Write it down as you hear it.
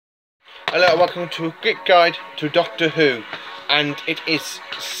Hello and welcome to a quick guide to Doctor Who, and it is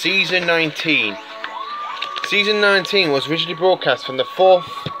season 19. Season 19 was originally broadcast from the 4th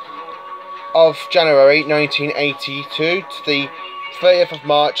of January 1982 to the 30th of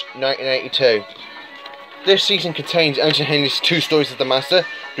March 1982. This season contains Imogen Henley's two stories of the Master,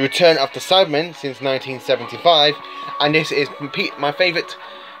 the return of the Cybermen since 1975, and this is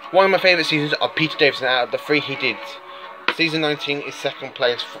one of my favourite seasons of Peter Davison out of the three he did. Season 19 is second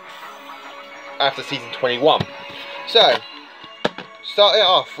place after season 21. So, starting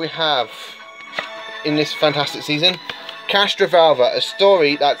off, we have in this fantastic season Castra Valva, a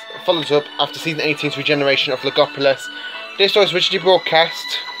story that follows up after season 18's regeneration of Logopolis. This story was originally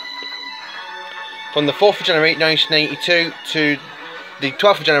broadcast from the 4th of January 1982 to the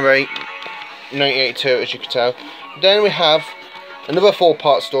 12th of January 1982, as you can tell. Then we have another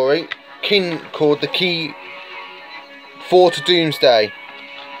 4-part story called The Key 4 to Doomsday.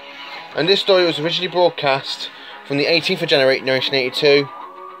 And this story was originally broadcast from the 18th of January 1982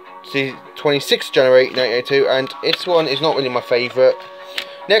 to the 26th of January 1982, and this one is not really my favourite.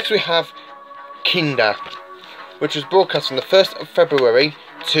 Next we have Kinder, which was broadcast from the 1st of February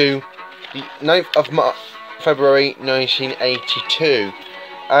to the 9th of February 1982,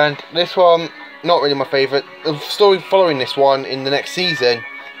 and this one not really my favourite. The story following this one in the next season,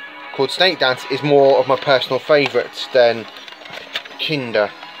 called Snake Dance, is more of my personal favourite than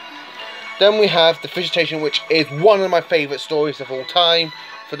Kinder. Then we have The Visitation, which is one of my favourite stories of all time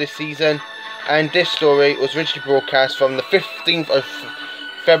for this season, and this story was originally broadcast from the 15th of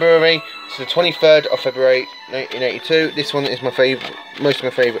February to the 23rd of February 1982. This one is my favourite, most of my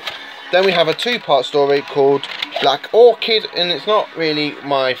favourite. Then we have a 2-part story called Black Orchid, and it's not really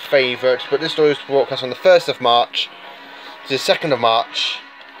my favourite, but this story was broadcast on the 1st of March to the 2nd of March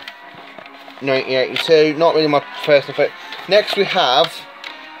 1982. Not really my personal favourite. Next we have,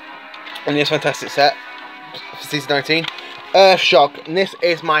 on this fantastic set for season 19, Earthshock, and this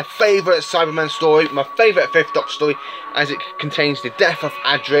is my favourite Cyberman story, my favourite 5th Doctor story, as it contains the death of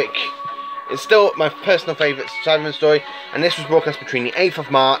Adric. It's still my personal favourite Cyberman story, and this was broadcast between the 8th of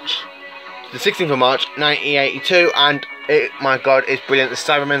March to the 16th of March 1982, and it, my god, is brilliant. The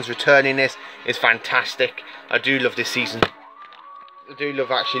Cybermen's return in this is fantastic. I do love this season. I do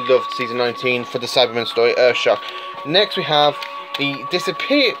actually love season 19 for the Cyberman story, Earthshock. Next we have the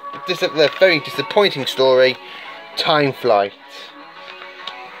very disappointing story, Time Flight.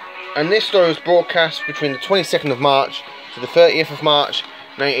 And this story was broadcast between the 22nd of March to the 30th of March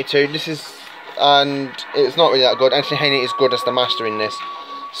 1982. And it's not really that good. Anthony Haney is good as the Master in this.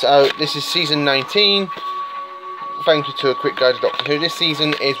 So this is season 19. Thank you to a quick guide to Doctor Who. This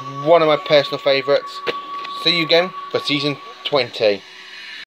season is one of my personal favourites. See you again for season 20.